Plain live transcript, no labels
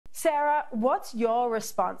Sarah, what's your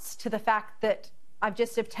response to the fact that I've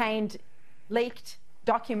just obtained leaked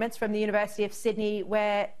documents from the University of Sydney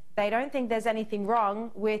where they don't think there's anything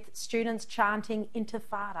wrong with students chanting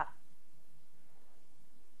Intifada?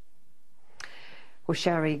 Well,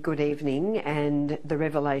 Sharri, good evening, and the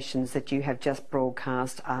revelations that you have just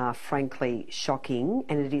broadcast are frankly shocking,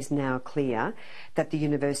 and it is now clear that the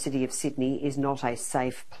University of Sydney is not a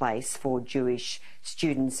safe place for Jewish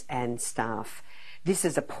students and staff. This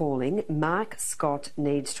is appalling. Mark Scott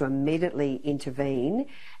needs to immediately intervene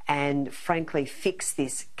and frankly fix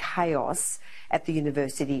this chaos at the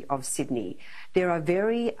University of Sydney. There are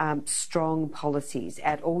very strong policies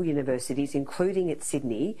at all universities, including at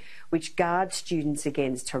Sydney, which guard students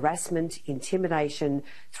against harassment, intimidation,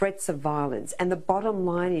 threats of violence. And the bottom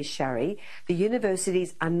line is, Sharri, the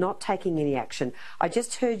universities are not taking any action. I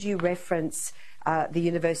just heard you reference the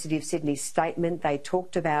University of Sydney's statement. They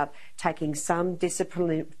talked about taking some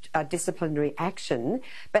disciplinary action,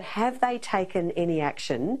 but have they taken any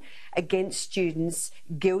action against students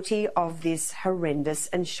guilty of this horrendous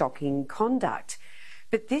and shocking conduct?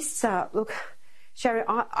 But this, look, Sharri,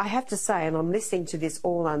 I have to say, and I'm listening to this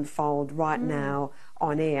all unfold right now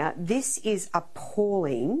on air, this is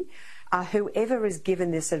appalling. Whoever is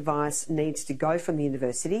given this advice needs to go from the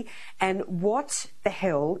university. And what the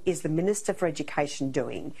hell is the Minister for Education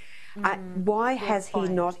doing? Why has he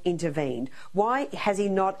not intervened? Why has he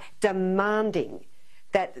not demanding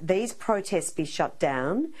that these protests be shut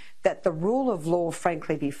down, that the rule of law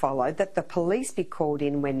frankly be followed, that the police be called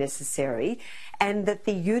in when necessary, and that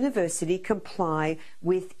the university comply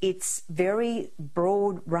with its very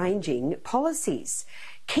broad-ranging policies?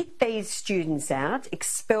 Kick these students out,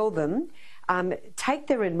 expel them, take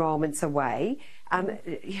their enrolments away.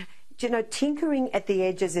 You know, tinkering at the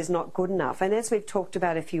edges is not good enough. And as we've talked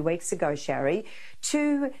about a few weeks ago, Sharri,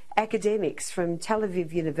 2 academics from Tel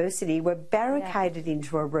Aviv University were barricaded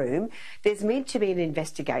into a room. There's meant to be an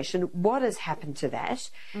investigation. What has happened to that?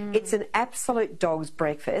 It's an absolute dog's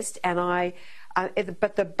breakfast, and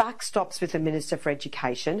but the buck stops with the Minister for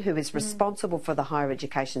Education, who is responsible for the higher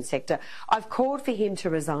education sector. I've called for him to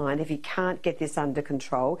resign if he can't get this under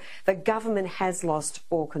control. The government has lost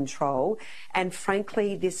all control, and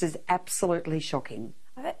frankly, this is absolutely shocking.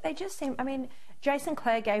 They just seem, I mean, Jason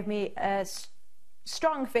Clare gave me a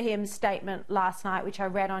strong for him statement last night, which I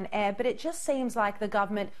read on air, but it just seems like the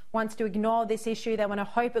government wants to ignore this issue. They want to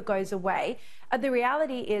hope it goes away. The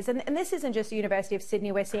reality is, and this isn't just the University of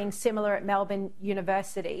Sydney, we're seeing similar at Melbourne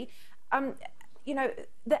University. You know,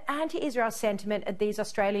 the anti-Israel sentiment at these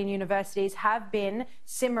Australian universities have been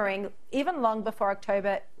simmering even long before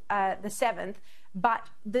October the 7th, but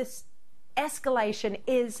this escalation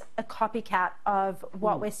is a copycat of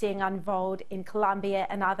what we're seeing unfold in Columbia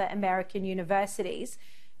and other American universities.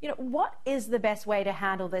 You know, what is the best way to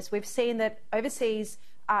handle this? We've seen that overseas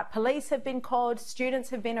police have been called, students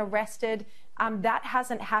have been arrested. That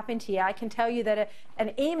hasn't happened here. I can tell you that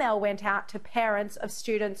an email went out to parents of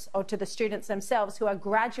students, or to the students themselves, who are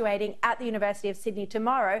graduating at the University of Sydney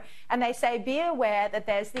tomorrow, and they say, be aware that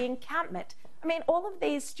there's the encampment. I mean, all of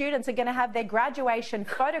these students are going to have their graduation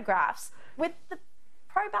photographs with the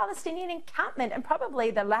pro-Palestinian encampment and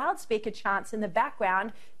probably the loudspeaker chants in the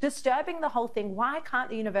background disturbing the whole thing. Why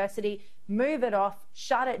can't the university move it off,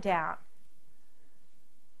 shut it down?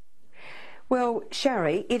 Well,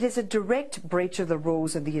 Sharri, it is a direct breach of the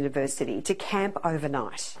rules of the university to camp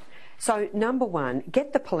overnight. So, number one,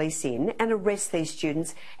 get the police in and arrest these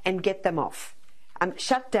students and get them off.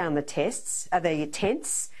 Shut down the tents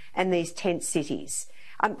and these tent cities.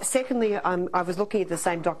 Secondly, I was looking at the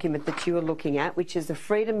same document that you were looking at, which is the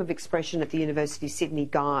Freedom of Expression at the University of Sydney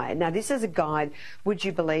Guide. Now, this is a guide, would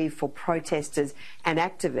you believe, for protesters and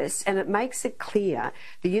activists, and it makes it clear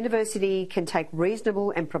the university can take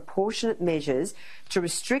reasonable and proportionate measures to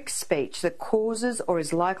restrict speech that causes or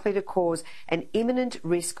is likely to cause an imminent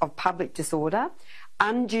risk of public disorder,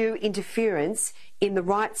 undue interference in the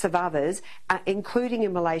rights of others, including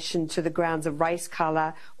in relation to the grounds of race,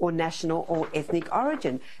 colour or national or ethnic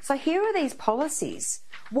origin. So here are these policies.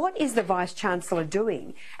 What is the Vice-Chancellor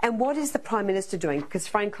doing? And what is the Prime Minister doing? Because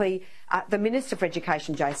frankly, the Minister for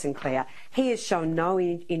Education, Jason Clare, he has shown no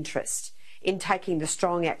interest in taking the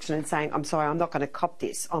strong action and saying, I'm sorry, I'm not going to cop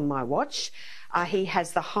this on my watch. He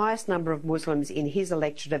has the highest number of Muslims in his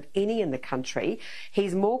electorate of any in the country.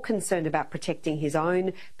 He's more concerned about protecting his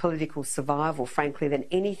own political survival, frankly, than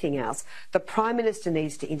anything else. The Prime Minister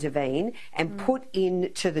needs to intervene and put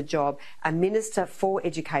into the job a Minister for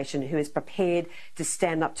Education who is prepared to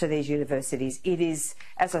stand up to these universities. It is,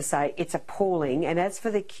 as I say, it's appalling. And as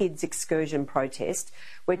for the kids' excursion protest,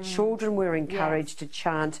 where children were encouraged to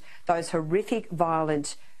chant those horrific,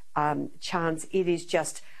 violent chance. It is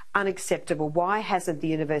just unacceptable. Why hasn't the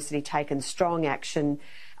university taken strong action?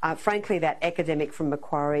 Frankly, that academic from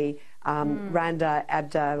Macquarie, Randa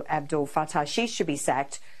Abdul Fattah, she should be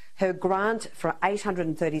sacked. Her grant for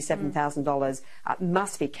 $837,000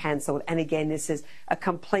 must be cancelled. And again, this is a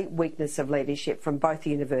complete weakness of leadership from both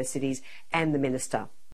the universities and the minister.